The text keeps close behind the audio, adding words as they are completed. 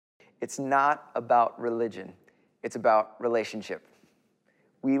It's not about religion. It's about relationship.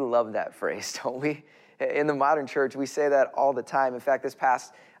 We love that phrase, don't we? In the modern church, we say that all the time. In fact, this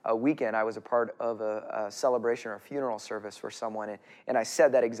past weekend, I was a part of a celebration or a funeral service for someone, and I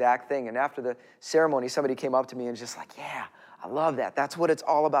said that exact thing. And after the ceremony, somebody came up to me and was just like, yeah, I love that. That's what it's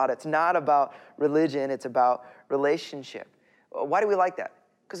all about. It's not about religion. It's about relationship. Why do we like that?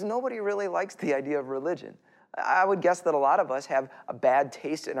 Because nobody really likes the idea of religion. I would guess that a lot of us have a bad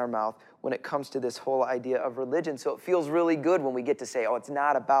taste in our mouth when it comes to this whole idea of religion. So it feels really good when we get to say, oh, it's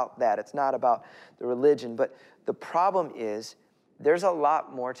not about that. It's not about the religion. But the problem is there's a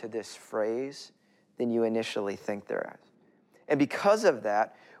lot more to this phrase than you initially think there is. And because of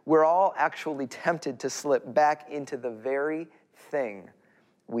that, we're all actually tempted to slip back into the very thing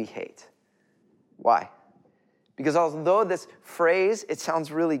we hate. Why? Because although this phrase, it sounds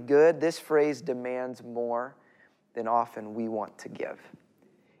really good, this phrase demands more than often we want to give.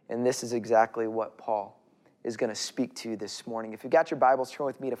 And this is exactly what Paul is going to speak to you this morning. If you've got your Bibles, turn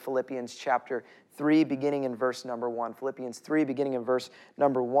with me to Philippians chapter 3, beginning in verse number 1. Philippians 3, beginning in verse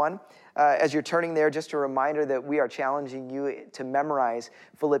number 1. As you're turning there, just a reminder that we are challenging you to memorize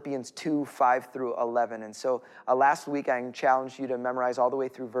Philippians 2, 5 through 11. And so last week I challenged you to memorize all the way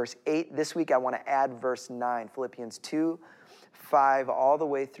through verse 8. This week I want to add verse 9. Philippians 2, 5, all the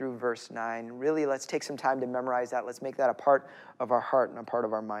way through verse 9. Really, let's take some time to memorize that. Let's make that a part of our heart and a part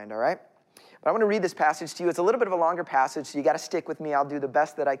of our mind, all right? But I want to read this passage to you. It's a little bit of a longer passage, so you got to stick with me. I'll do the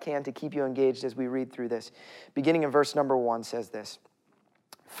best that I can to keep you engaged as we read through this. Beginning in verse number 1 says this.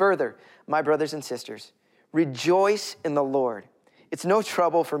 Further, my brothers and sisters, rejoice in the Lord. It's no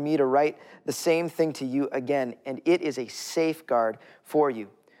trouble for me to write the same thing to you again, and it is a safeguard for you.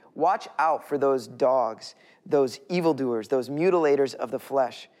 Watch out for those dogs, those evildoers, those mutilators of the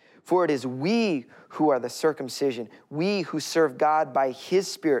flesh. For it is we who are the circumcision, we who serve God by his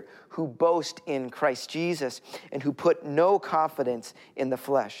Spirit, who boast in Christ Jesus, and who put no confidence in the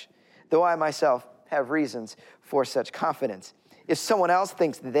flesh, though I myself have reasons for such confidence. If someone else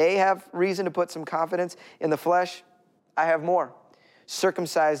thinks they have reason to put some confidence in the flesh, I have more.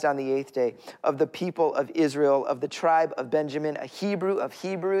 Circumcised on the 8th day, of the people of Israel, of the tribe of Benjamin, a Hebrew of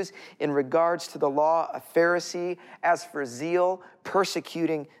Hebrews, in regards to the law, a Pharisee, as for zeal,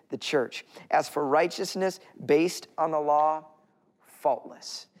 persecuting the church, as for righteousness based on the law,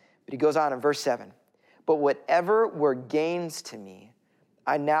 faultless. But he goes on in verse 7, but whatever were gains to me,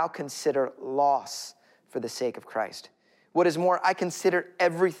 I now consider loss for the sake of Christ. What is more, I consider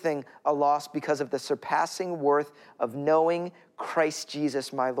everything a loss because of the surpassing worth of knowing Christ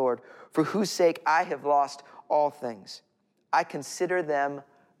Jesus my Lord, for whose sake I have lost all things. I consider them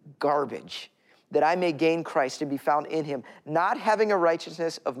garbage, that I may gain Christ and be found in him, not having a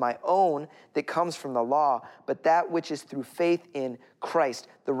righteousness of my own that comes from the law, but that which is through faith in Christ,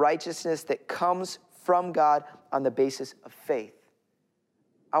 the righteousness that comes from God on the basis of faith.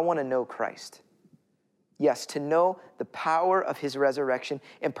 I want to know Christ. Yes, to know the power of his resurrection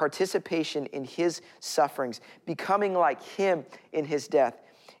and participation in his sufferings, becoming like him in his death,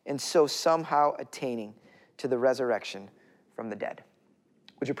 and so somehow attaining to the resurrection from the dead.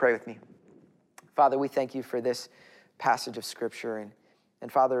 Would you pray with me? Father, we thank you for this passage of Scripture.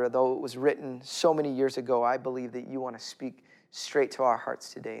 And Father, though it was written so many years ago, I believe that you want to speak straight to our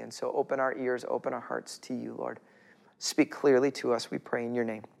hearts today. And so open our ears, open our hearts to you, Lord. Speak clearly to us, we pray in your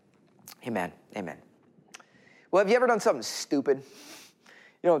name. Amen. Amen. Well, have you ever done something stupid? You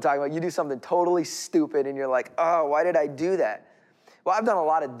know what I'm talking about? You do something totally stupid and you're like, oh, why did I do that? Well, I've done a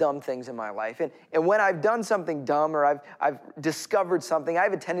lot of dumb things in my life. And when I've done something dumb or I've discovered something, I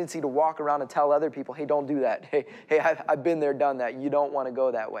have a tendency to walk around and tell other people, hey, don't do that. Hey, I've been there, done that. You don't want to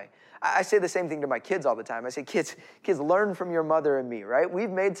go that way. I say the same thing to my kids all the time. I say, kids, learn from your mother and me, right?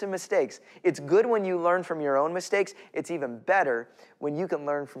 We've made some mistakes. It's good when you learn from your own mistakes. It's even better when you can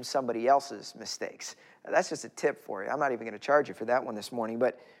learn from somebody else's mistakes. That's just a tip for you. I'm not even going to charge you for that one this morning.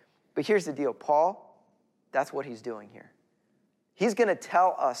 But here's the deal. Paul, that's what he's doing here. He's going to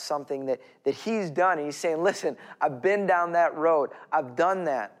tell us something that he's done. And he's saying, listen, I've been down that road. I've done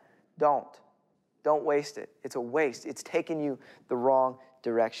that. Don't waste it. It's a waste. It's taking you the wrong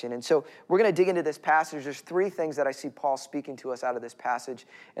direction. And so we're going to dig into this passage. There's 3 things that I see Paul speaking to us out of this passage,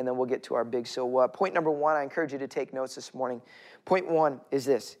 and then we'll get to our big so what. Point number 1, I encourage you to take notes this morning. Point 1 is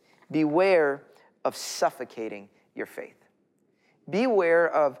this: beware of suffocating your faith. Beware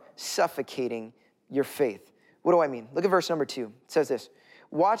of suffocating your faith. What do I mean? Look at verse number 2. It says this: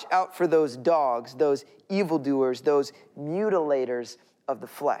 watch out for those dogs, those evildoers, those mutilators of the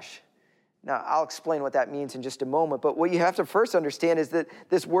flesh. Now, I'll explain what that means in just a moment, but what you have to first understand is that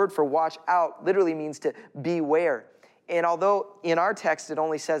this word for watch out literally means to beware. And although in our text it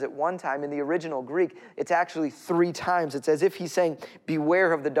only says it one time, in the original Greek, it's actually 3 times. It's as if he's saying,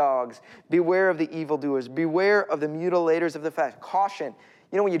 beware of the dogs, beware of the evildoers, beware of the mutilators of the flesh. Caution.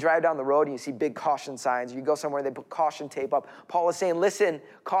 You know when you drive down the road and you see big caution signs, you go somewhere and they put caution tape up. Paul is saying, listen,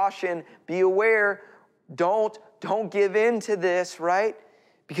 caution, be aware, don't give in to this, right?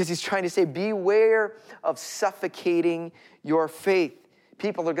 Because he's trying to say, beware of suffocating your faith.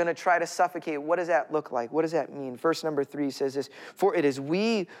 People are going to try to suffocate. What does that look like? What does that mean? Verse number 3 says this, for it is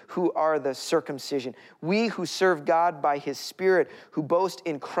we who are the circumcision, we who serve God by his Spirit, who boast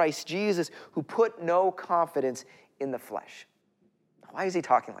in Christ Jesus, who put no confidence in the flesh. Why is he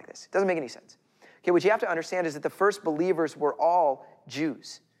talking like this? It doesn't make any sense. Okay, what you have to understand is that the first believers were all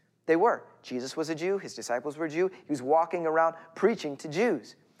Jews. They were. Jesus was a Jew. His disciples were Jew. He was walking around preaching to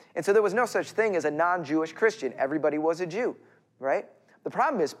Jews. And so there was no such thing as a non-Jewish Christian. Everybody was a Jew, right? The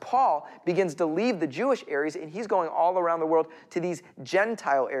problem is Paul begins to leave the Jewish areas and he's going all around the world to these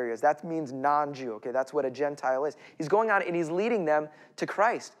Gentile areas. That means non-Jew, okay? That's what a Gentile is. He's going on and he's leading them to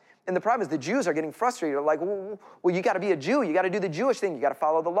Christ. And the problem is the Jews are getting frustrated. They're like, well, you got to be a Jew. You got to do the Jewish thing. You got to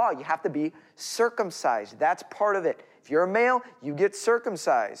follow the law. You have to be circumcised. That's part of it. If you're a male, you get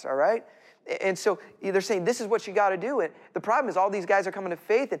circumcised, all right? And so they're saying, this is what you got to do. And the problem is all these guys are coming to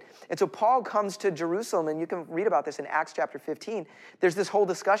faith. And so Paul comes to Jerusalem, and you can read about this in Acts chapter 15. There's this whole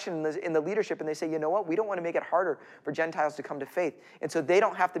discussion in the leadership, and they say, you know what? We don't want to make it harder for Gentiles to come to faith. And so they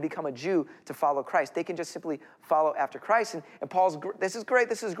don't have to become a Jew to follow Christ. They can just simply follow after Christ. And Paul's, this is great.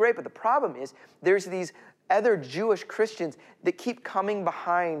 But the problem is there's these other Jewish Christians that keep coming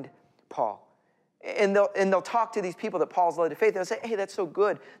behind Paul. And they'll talk to these people that Paul's led to faith. And they'll say, hey, that's so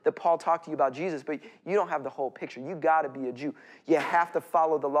good that Paul talked to you about Jesus, but you don't have the whole picture. You got to be a Jew. You have to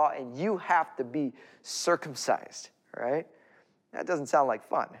follow the law, and you have to be circumcised, right? That doesn't sound like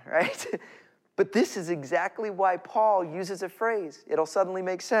fun, right? But this is exactly why Paul uses a phrase. It'll suddenly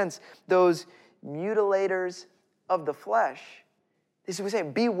make sense. Those mutilators of the flesh. This is what we're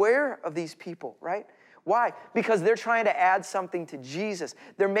saying. Beware of these people, right? Why? Because they're trying to add something to Jesus.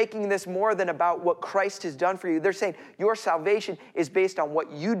 They're making this more than about what Christ has done for you. They're saying your salvation is based on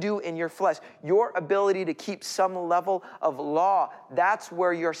what you do in your flesh, your ability to keep some level of law. That's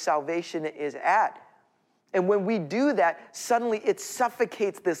where your salvation is at. And when we do that, suddenly it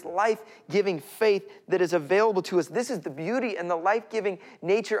suffocates this life-giving faith that is available to us. This is the beauty and the life-giving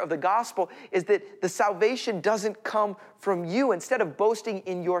nature of the gospel, is that the salvation doesn't come from you. Instead of boasting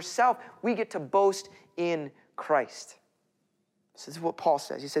in yourself, we get to boast in Christ. This is what Paul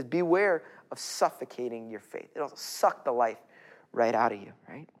says. He says, beware of suffocating your faith. It'll suck the life right out of you,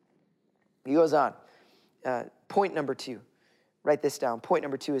 right? He goes on. Point number 2. Write this down. Point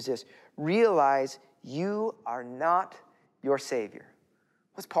number 2 is this. Realize you are not your Savior.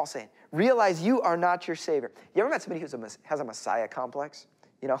 What's Paul saying? Realize you are not your Savior. You ever met somebody who has a Messiah complex?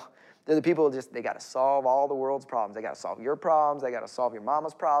 You know, they're the people who they got to solve all the world's problems. They got to solve your problems. They got to solve your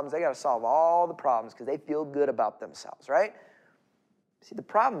mama's problems. They got to solve all the problems because they feel good about themselves, right? See, the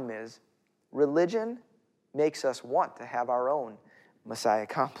problem is religion makes us want to have our own Messiah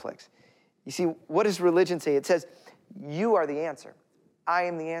complex. You see, what does religion say? It says, you are the answer. I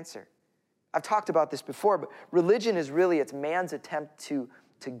am the answer. I've talked about this before, but religion is really, it's man's attempt to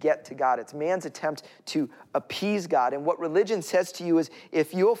get to God. It's man's attempt to appease God. And what religion says to you is,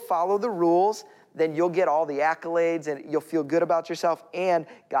 if you'll follow the rules, then you'll get all the accolades and you'll feel good about yourself and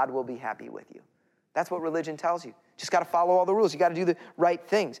God will be happy with you. That's what religion tells you. Just got to follow all the rules. You got to do the right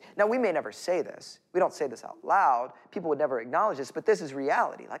things. Now, we may never say this. We don't say this out loud. People would never acknowledge this, but this is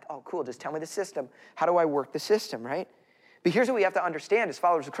reality. Like, oh, cool, just tell me the system. How do I work the system, right? But here's what we have to understand as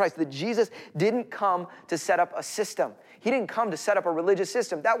followers of Christ, that Jesus didn't come to set up a system. He didn't come to set up a religious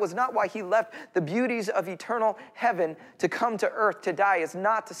system. That was not why he left the beauties of eternal heaven to come to earth to die. It's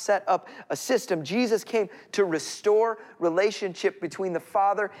not to set up a system. Jesus came to restore relationship between the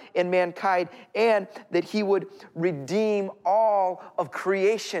Father and mankind, and that he would redeem all of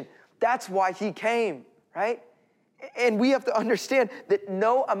creation. That's why he came, right? And we have to understand that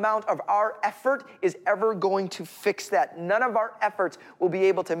no amount of our effort is ever going to fix that. None of our efforts will be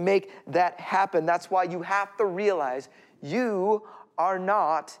able to make that happen. That's why you have to realize you are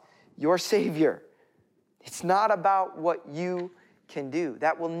not your Savior. It's not about what you can do.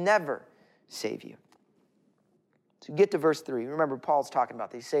 That will never save you. So get to verse 3. Remember, Paul's talking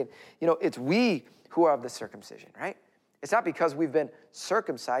about this. He's saying, it's we who are of the circumcision, right? It's not because we've been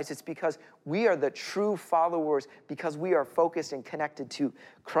circumcised. It's because we are the true followers, because we are focused and connected to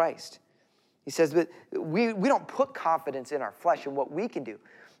Christ. He says, but we don't put confidence in our flesh and what we can do.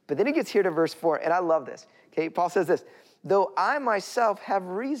 But then he gets here to verse 4, and I love this. Okay, Paul says this, though I myself have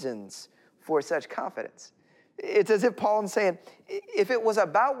reasons for such confidence. It's as if Paul is saying, if it was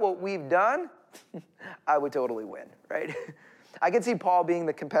about what we've done, I would totally win, right? I can see Paul being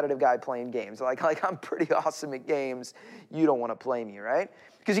the competitive guy playing games. Like I'm pretty awesome at games. You don't want to play me, right?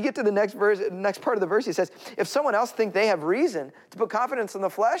 Because you get to the next verse, next part of the verse, he says, if someone else think they have reason to put confidence in the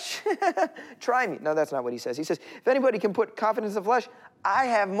flesh, try me. No, that's not what he says. He says, if anybody can put confidence in the flesh, I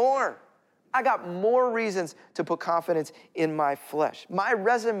have more. I got more reasons to put confidence in my flesh. My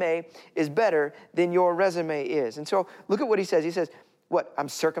resume is better than your resume is. And so look at what he says. He says, what? I'm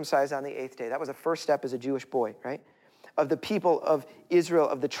circumcised on the 8th day. That was the first step as a Jewish boy, right? Of the people of Israel,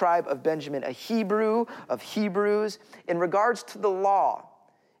 of the tribe of Benjamin, a Hebrew of Hebrews. In regards to the law,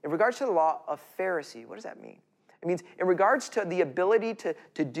 a Pharisee, what does that mean? It means in regards to the ability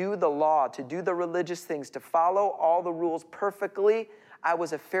to do the law, to do the religious things, to follow all the rules perfectly, I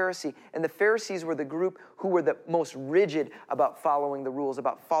was a Pharisee. And the Pharisees were the group who were the most rigid about following the rules,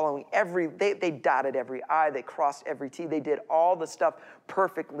 about following they dotted every I, they crossed every T, they did all the stuff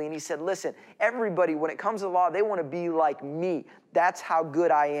perfectly. And he said, listen, everybody, when it comes to law, they want to be like me. That's how good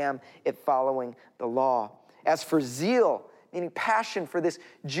I am at following the law. As for zeal, meaning passion for this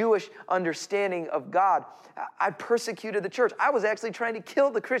Jewish understanding of God, I persecuted the church. I was actually trying to kill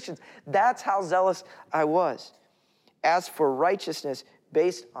the Christians. That's how zealous I was. As for righteousness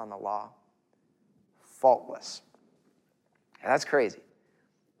based on the law, faultless. And that's crazy.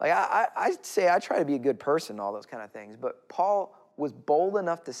 Like I'd say I try to be a good person, all those kind of things. But Paul was bold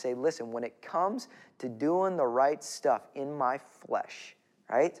enough to say, listen, when it comes to doing the right stuff in my flesh,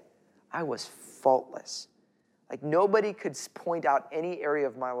 right, I was faultless. Like nobody could point out any area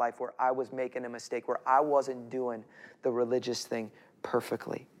of my life where I was making a mistake, where I wasn't doing the religious thing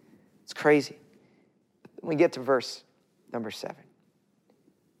perfectly. It's crazy. We get to verse number 7.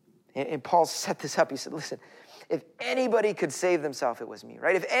 And Paul set this up. He said, listen, if anybody could save themselves, it was me,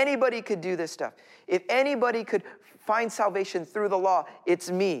 right? If anybody could do this stuff, if anybody could find salvation through the law, it's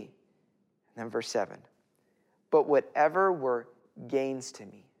me. And then verse 7, but whatever were gains to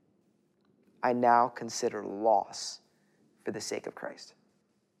me, I now consider loss for the sake of Christ.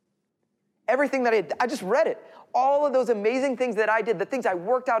 Everything that I just read it. All of those amazing things that I did, the things I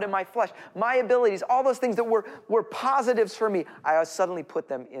worked out in my flesh, my abilities, all those things that were positives for me, I suddenly put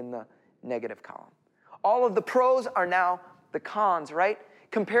them in the negative column. All of the pros are now the cons, right?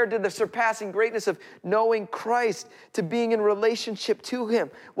 Compared to the surpassing greatness of knowing Christ, to being in relationship to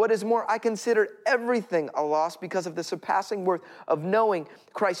him. What is more, I consider everything a loss because of the surpassing worth of knowing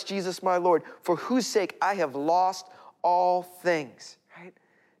Christ Jesus my Lord, for whose sake I have lost all things.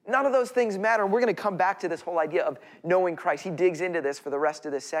 None of those things matter. And we're going to come back to this whole idea of knowing Christ. He digs into this for the rest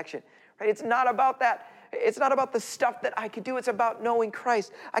of this section. Right? It's not about that. It's not about the stuff that I could do. It's about knowing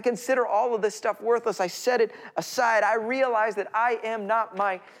Christ. I consider all of this stuff worthless. I set it aside. I realize that I am not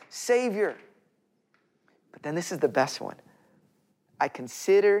my Savior. But then this is the best one. I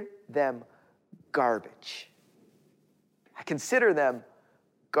consider them garbage. I consider them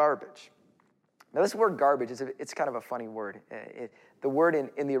garbage. Now this word garbage, it's kind of a funny word. The word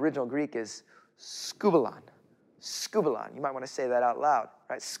in the original Greek is skubalon. Skubalon. You might want to say that out loud,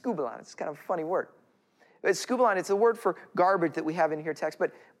 right? Skubalon. It's kind of a funny word. But skubalon, it's a word for garbage that we have in here text,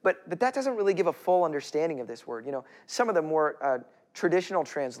 but that doesn't really give a full understanding of this word. You know, some of the more traditional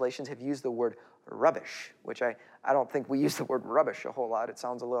translations have used the word rubbish, which I don't think we use the word rubbish a whole lot. It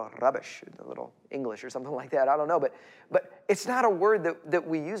sounds a little rubbish, a little English or something like that. I don't know, but it's not a word that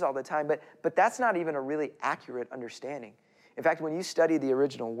we use all the time, but that's not even a really accurate understanding. In fact, when you study the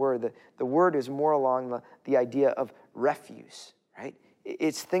original word, the word is more along the idea of refuse, right?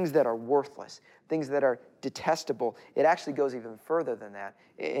 It's things that are worthless, things that are detestable. It actually goes even further than that,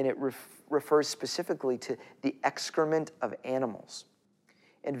 and it refers specifically to the excrement of animals.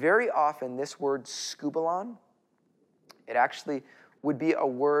 And very often, this word skubalon, it actually would be a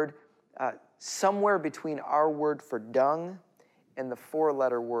word somewhere between our word for dung and the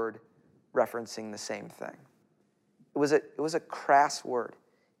 4-letter word referencing the same thing. It was a crass word.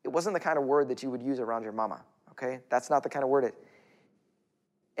 It wasn't the kind of word that you would use around your mama, okay? That's not the kind of word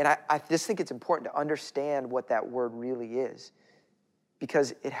And I just think it's important to understand what that word really is,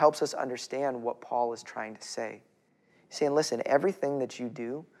 because it helps us understand what Paul is trying to say. He's saying, listen, everything that you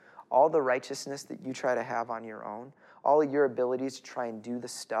do, all the righteousness that you try to have on your own, all of your abilities to try and do the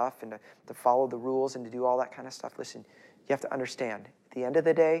stuff and to follow the rules and to do all that kind of stuff, listen, you have to understand, at the end of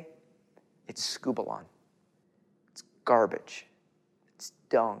the day, it's skubalon. It's garbage. It's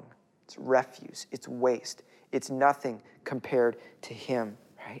dung. It's refuse. It's waste. It's nothing compared to him,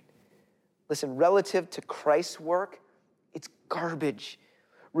 right? Listen, relative to Christ's work, it's garbage.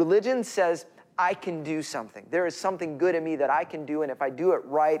 Religion says, I can do something. There is something good in me that I can do, and if I do it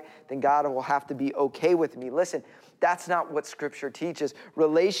right, then God will have to be okay with me. Listen, that's not what Scripture teaches.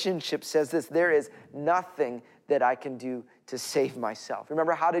 Relationship says this: there is nothing that I can do to save myself.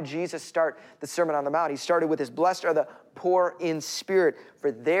 Remember, how did Jesus start the Sermon on the Mount? He started with this: blessed are the poor in spirit,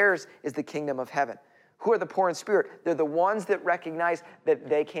 for theirs is the kingdom of heaven. Who are the poor in spirit? They're the ones that recognize that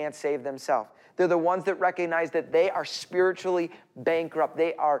they can't save themselves. They're the ones that recognize that they are spiritually bankrupt.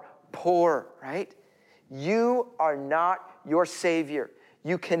 They are poor, right? You are not your Savior.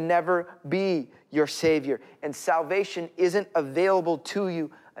 You can never be your Savior. And salvation isn't available to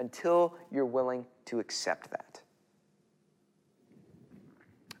you until you're willing to accept that.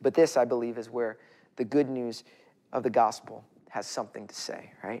 But this, I believe, is where the good news of the gospel has something to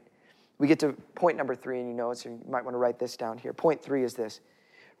say, right? We get to point number 3, and you know it, so you might want to write this down here. Point 3 is this: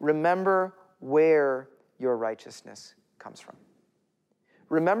 remember where your righteousness comes from.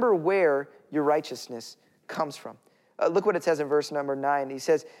 Remember where your righteousness comes from. Look what it says in verse number 9. He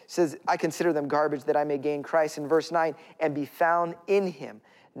says, I consider them garbage that I may gain Christ. In verse 9, and be found in him,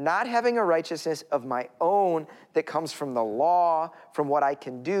 not having a righteousness of my own that comes from the law, from what I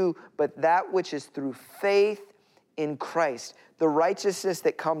can do, but that which is through faith in Christ, the righteousness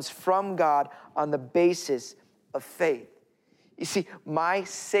that comes from God on the basis of faith. You see, my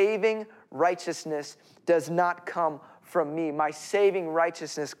saving righteousness does not come from me. My saving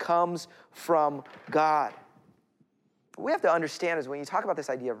righteousness comes from God. What we have to understand is when you talk about this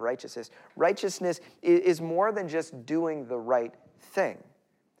idea of righteousness, righteousness is more than just doing the right thing.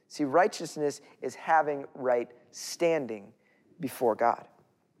 See, righteousness is having right standing before God.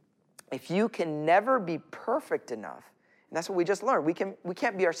 If you can never be perfect enough, and that's what we just learned, we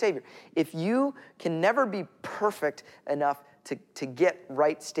can't be our Savior. If you can never be perfect enough to get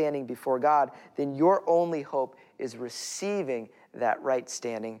right standing before God, then your only hope is receiving that right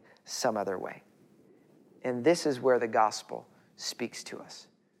standing some other way. And this is where the gospel speaks to us.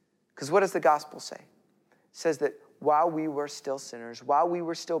 Because what does the gospel say? It says that while we were still sinners, while we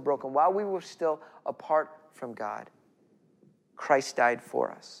were still broken, while we were still apart from God, Christ died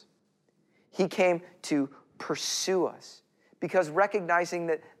for us. He came to pursue us because recognizing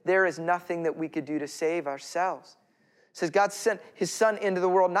that there is nothing that we could do to save ourselves. It says God sent his son into the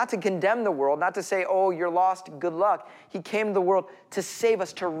world not to condemn the world, not to say, oh, you're lost, good luck. He came to the world to save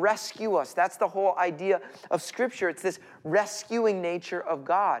us, to rescue us. That's the whole idea of Scripture. It's this rescuing nature of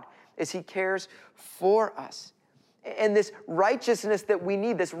God as he cares for us. And this righteousness that we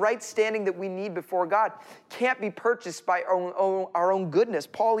need, this right standing that we need before God, can't be purchased by our own goodness.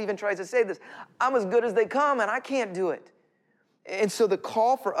 Paul even tries to say this: I'm as good as they come, and I can't do it. And so the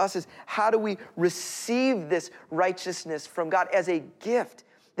call for us is, how do we receive this righteousness from God as a gift,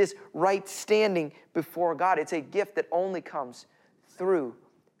 this right standing before God? It's a gift that only comes through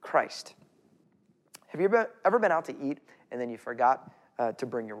Christ. Have you ever been out to eat and then you forgot to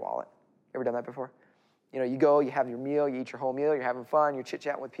bring your wallet? Ever done that before? You know, you go, you have your meal, you eat your whole meal, you're having fun, you're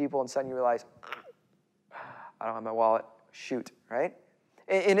chit-chatting with people, and suddenly you realize, I don't have my wallet. Shoot, right?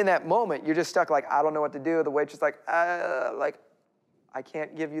 And in that moment, you're just stuck like, I don't know what to do. The waitress like, I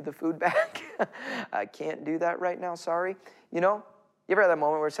can't give you the food back. I can't do that right now, sorry. You know, you ever had that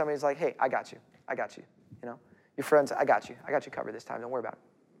moment where somebody's like, hey, I got you. You know, your friends, I got you covered this time, don't worry about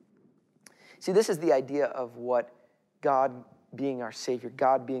it. See, this is the idea of what God being our Savior,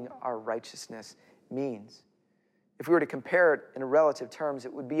 God being our righteousness means. If we were to compare it in relative terms,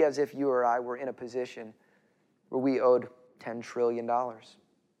 it would be as if you or I were in a position where we owed $10 trillion.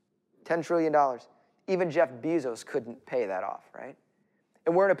 $10 trillion. Even Jeff Bezos couldn't pay that off, right?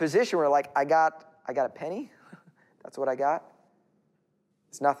 And we're in a position where like, I got a penny. That's what I got.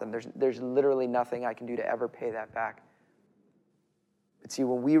 It's nothing. There's literally nothing I can do to ever pay that back. But see,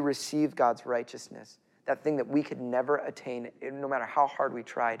 when we receive God's righteousness, that thing that we could never attain, no matter how hard we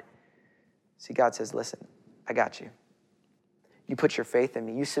tried, see, God says, listen, I got you. You put your faith in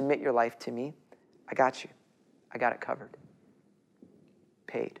me. You submit your life to me. I got you. I got it covered.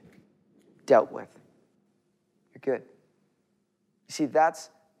 Paid. Dealt with. You're good. You see, that's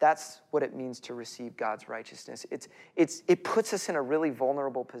what it means to receive God's righteousness. It puts us in a really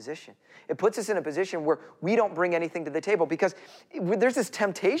vulnerable position. It puts us in a position where we don't bring anything to the table because there's this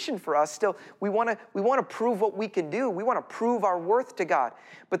temptation for us still. We want to prove what we can do. We want to prove our worth to God.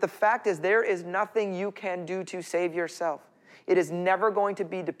 But the fact is, there is nothing you can do to save yourself. It is never going to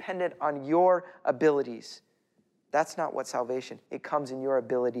be dependent on your abilities. That's not what salvation. It comes in your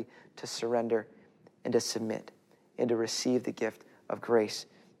ability to surrender and to submit and to receive the gift of grace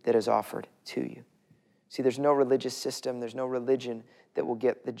that is offered to you. See, there's no religious system, there's no religion that will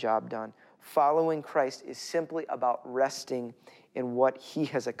get the job done. Following Christ is simply about resting in what he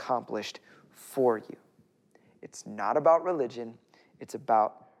has accomplished for you. It's not about religion. It's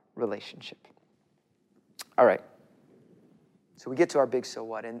about relationship. All right. So we get to our big so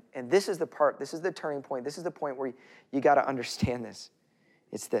what. And this is the part, this is the turning point. This is the point where you got to understand this.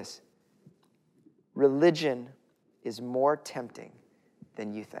 It's this. Religion is more tempting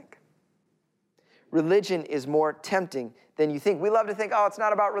than you think. Religion is more tempting than you think. We love to think, oh, it's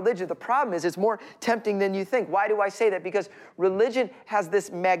not about religion. The problem is it's more tempting than you think. Why do I say that? Because religion has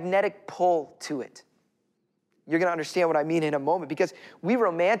this magnetic pull to it. You're going to understand what I mean in a moment, because we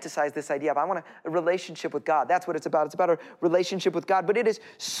romanticize this idea of I want a relationship with God. That's what it's about. It's about a relationship with God. But it is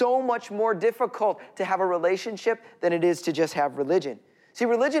so much more difficult to have a relationship than it is to just have religion. See,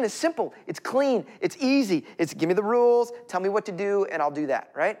 religion is simple. It's clean. It's easy. It's give me the rules, tell me what to do, and I'll do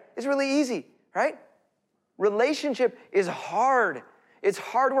that, right? It's really easy, right? Relationship is hard. It's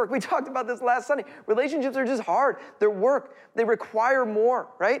hard work. We talked about this last Sunday. Relationships are just hard. They're work. They require more,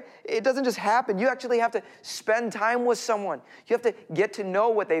 right? It doesn't just happen. You actually have to spend time with someone. You have to get to know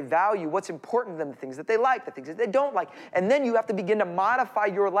what they value, what's important to them, the things that they like, the things that they don't like. And then you have to begin to modify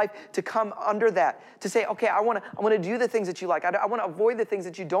your life to come under that, to say, okay, I want to do the things that you like. I want to avoid the things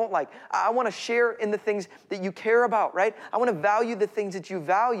that you don't like. I want to share in the things that you care about, right? I want to value the things that you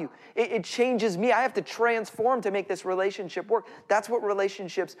value. It changes me. I have to transform to make this relationship work. That's what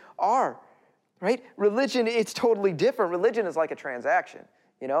relationships are, right? Religion, it's totally different. Religion is like a transaction.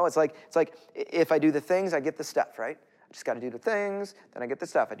 You know, it's like if I do the things, I get the stuff, right? I just got to do the things, then I get the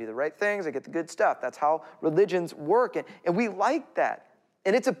stuff. I do the right things, I get the good stuff. That's how religions work. And we like that.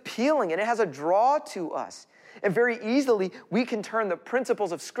 And it's appealing, and it has a draw to us. And very easily, we can turn the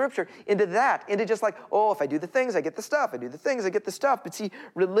principles of Scripture into that, into just like, oh, if I do the things, I get the stuff. I do the things, I get the stuff. But see,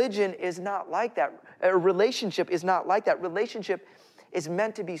 religion is not like that. A relationship is not like that. Relationship is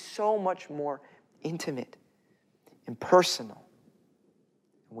meant to be so much more intimate and personal.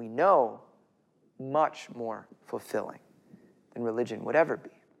 We know much more fulfilling than religion would ever be.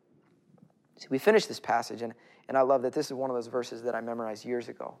 See, we finished this passage, and I love that this is one of those verses that I memorized years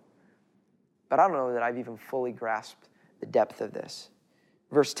ago. But I don't know that I've even fully grasped the depth of this.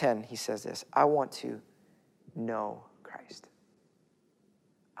 Verse 10, he says this, I want to know Christ.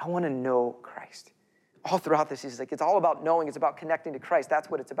 I want to know Christ. All throughout this, he's like, it's all about knowing. It's about connecting to Christ. That's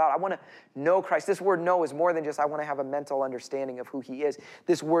what it's about. I want to know Christ. This word know is more than just I want to have a mental understanding of who he is.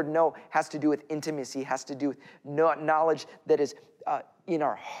 This word know has to do with intimacy, has to do with knowledge that is in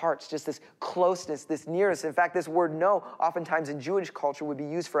our hearts, just this closeness, this nearness. In fact, this word know, oftentimes in Jewish culture, would be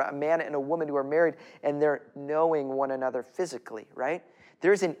used for a man and a woman who are married and they're knowing one another physically, right?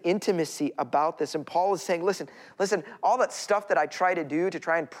 There's an intimacy about this. And Paul is saying, listen, all that stuff that I try to do to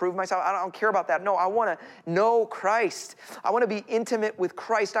try and prove myself, I don't care about that. No, I want to know Christ. I want to be intimate with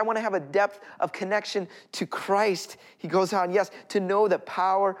Christ. I want to have a depth of connection to Christ. He goes on, yes, to know the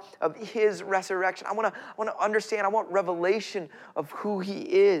power of his resurrection. I want to understand. I want revelation of who he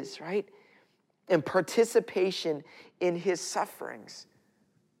is, right? And participation in his sufferings.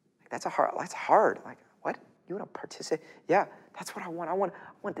 That's hard. Like, what? You want to participate? Yeah. That's what I want. I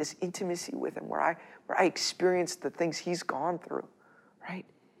want this intimacy with him where I experience the things he's gone through, right?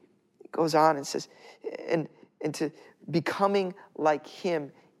 It goes on and says, and to becoming like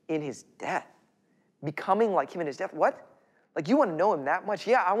him in his death. Becoming like him in his death. What? Like, you want to know him that much?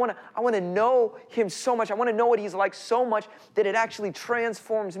 Yeah, I want to know him so much. I want to know what he's like so much that it actually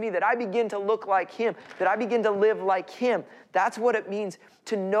transforms me, that I begin to look like him, that I begin to live like him. That's what it means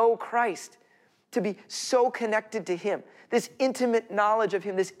to know Christ, to be so connected to him. This intimate knowledge of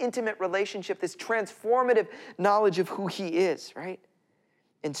him, this intimate relationship, this transformative knowledge of who he is, right?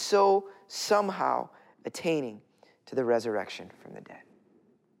 And so somehow attaining to the resurrection from the dead.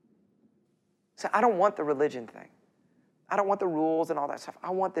 So I don't want the religion thing. I don't want the rules and all that stuff. I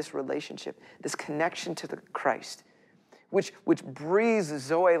want this relationship, this connection to the Christ, which breathes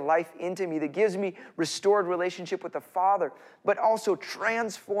Zoe life into me, that gives me restored relationship with the Father, but also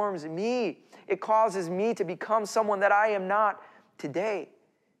transforms me. It causes me to become someone that I am not today.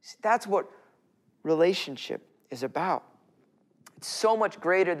 That's what relationship is about. It's so much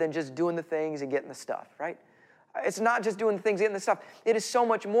greater than just doing the things and getting the stuff, right? It's not just doing the things, getting the stuff. It is so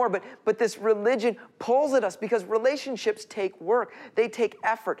much more, but this religion pulls at us because relationships take work. They take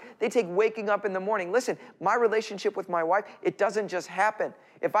effort. They take waking up in the morning. Listen, my relationship with my wife, it doesn't just happen.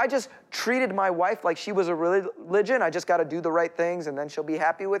 If I just treated my wife like she was a religion, I just got to do the right things and then she'll be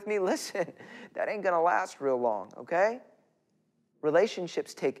happy with me, listen, that ain't going to last real long, okay?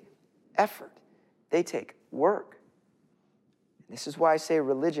 Relationships take effort. They take work. This is why I say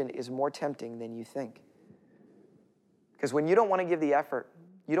religion is more tempting than you think. Because when you don't want to give the effort,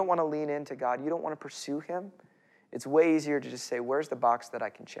 you don't want to lean into God, you don't want to pursue him, it's way easier to just say, where's the box that I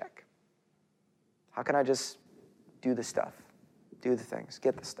can check? How can I just do the stuff, do the things,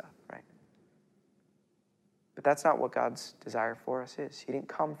 get the stuff, right? But that's not what God's desire for us is. He didn't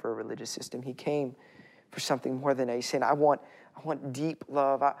come for a religious system. He came for something more than that. He's saying, I want deep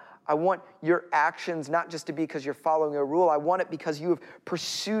love. I want your actions not just to be because you're following a rule. I want it because you have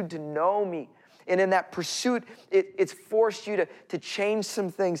pursued to know me. And in that pursuit, it's forced you to change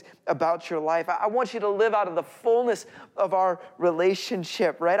some things about your life. I want you to live out of the fullness of our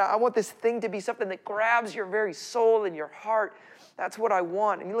relationship, right? I want this thing to be something that grabs your very soul and your heart. That's what I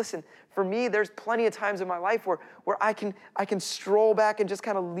want. And listen, for me, there's plenty of times in my life where I can stroll back and just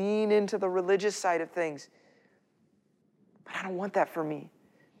kind of lean into the religious side of things. But I don't want that for me.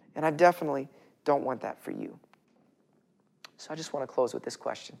 And I definitely don't want that for you. So I just want to close with this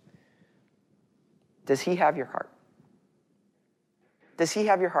question. Does he have your heart? Does he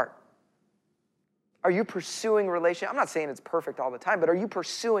have your heart? Are you pursuing relationship? I'm not saying it's perfect all the time, but are you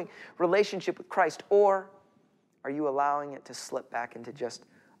pursuing relationship with Christ, or are you allowing it to slip back into just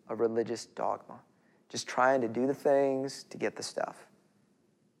a religious dogma, just trying to do the things to get the stuff?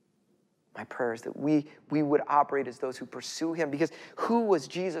 My prayer is that we would operate as those who pursue him, because who was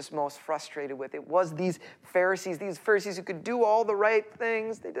Jesus most frustrated with? It was these Pharisees who could do all the right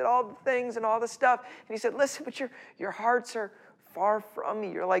things. They did all the things and all the stuff. And he said, listen, but your hearts are far from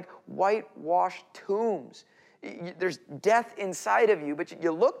me. You're like whitewashed tombs. There's death inside of you, but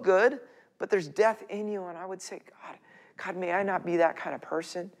you look good, but there's death in you. And I would say, God, may I not be that kind of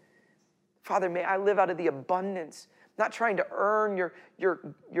person. Father, may I live out of the abundance, not trying to earn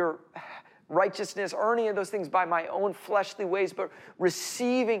your righteousness, or any of those things by my own fleshly ways, but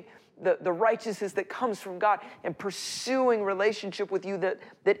receiving the righteousness that comes from God and pursuing relationship with you that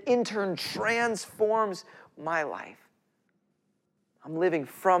in turn transforms my life. I'm living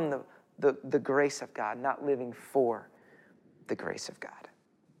from the grace of God, not living for the grace of God.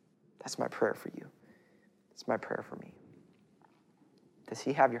 That's my prayer for you. It's my prayer for me. Does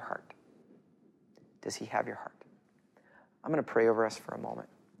he have your heart? Does he have your heart? I'm going to pray over us for a moment,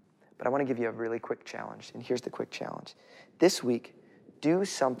 but I want to give you a really quick challenge, and here's the quick challenge. This week, do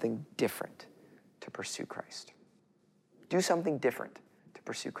something different to pursue Christ. Do something different to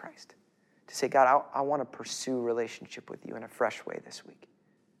pursue Christ. To say, God, I want to pursue relationship with you in a fresh way this week.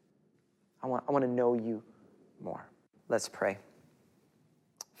 I want to know you more. Let's pray.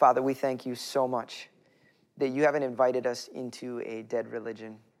 Father, we thank you so much that you haven't invited us into a dead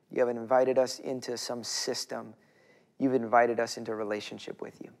religion. You haven't invited us into some system. You've invited us into a relationship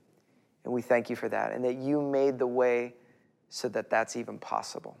with you. And we thank you for that, and that you made the way so that that's even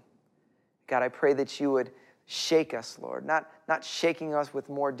possible. God, I pray that you would shake us, Lord, not shaking us with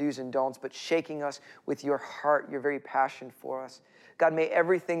more do's and don'ts, but shaking us with your heart, your very passion for us. God, may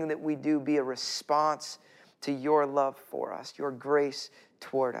everything that we do be a response to your love for us, your grace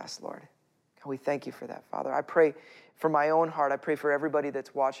toward us, Lord. God, we thank you for that, Father. I pray for my own heart. I pray for everybody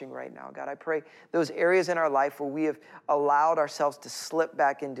that's watching right now. God, I pray those areas in our life where we have allowed ourselves to slip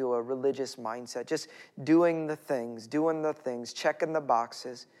back into a religious mindset, just doing the things, checking the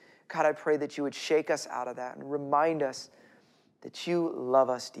boxes. God, I pray that you would shake us out of that and remind us that you love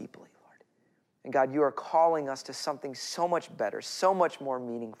us deeply, Lord. And God, you are calling us to something so much better, so much more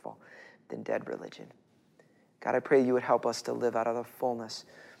meaningful than dead religion. God, I pray you would help us to live out of the fullness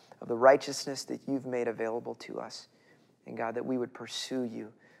of the righteousness that you've made available to us. And God, that we would pursue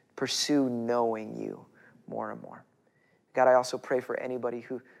you, pursue knowing you more and more. God, I also pray for anybody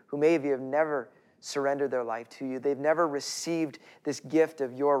who maybe have never surrendered their life to you. They've never received this gift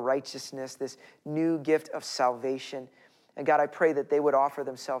of your righteousness, this new gift of salvation. And God, I pray that they would offer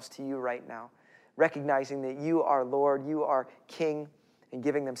themselves to you right now, recognizing that you are Lord, you are King, and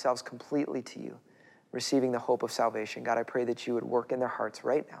giving themselves completely to you, receiving the hope of salvation. God, I pray that you would work in their hearts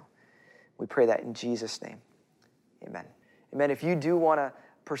right now. We pray that in Jesus' name. Amen. Amen. If you do want to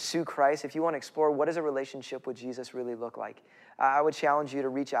pursue Christ, if you want to explore what does a relationship with Jesus really look like, I would challenge you to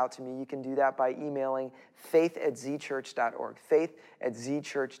reach out to me. You can do that by emailing faith@zchurch.org,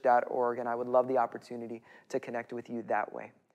 faith@zchurch.org, and I would love the opportunity to connect with you that way.